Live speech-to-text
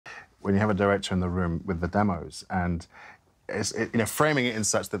when you have a director in the room with the demos and framing it in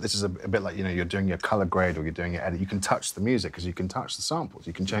such that this is a bit like, you're doing your color grade or you're doing your edit. You can touch the music because you can touch the samples.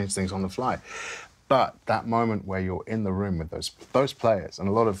 You can change things on the fly. But that moment where you're in the room with those players, and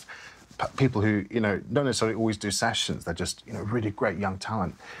a lot of people who, don't necessarily always do sessions, they're just, really great young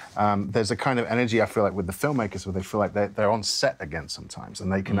talent. There's a kind of energy, I feel like, with the filmmakers where they feel like they're on set again sometimes,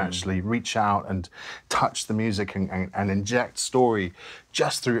 and they can actually reach out and touch the music and inject story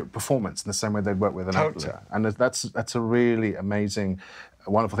just through performance in the same way they'd work with an actor. And that's a really amazing,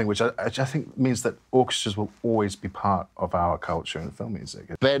 wonderful thing, which I think means that orchestras will always be part of our culture in film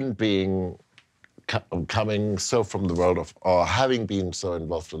music. Ben coming so from the world of, or having been so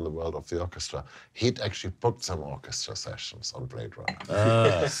involved in the world of the orchestra, he'd actually booked some orchestra sessions on Blade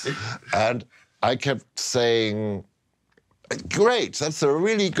Runner. And I kept saying, great, that's a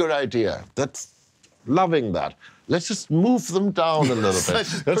really good idea. That's loving that. Let's just move them down a little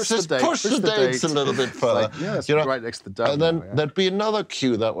bit. Let's just push the dates a little bit further. Like, yeah, it's right next to the dome. And then there'd be another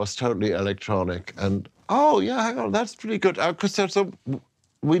cue that was totally electronic. And, oh, yeah, hang on, that's pretty good. Because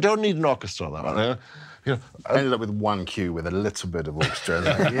we don't need an orchestra on that one. I ended up with one cue with a little bit of orchestra.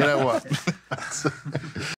 Like, you know what?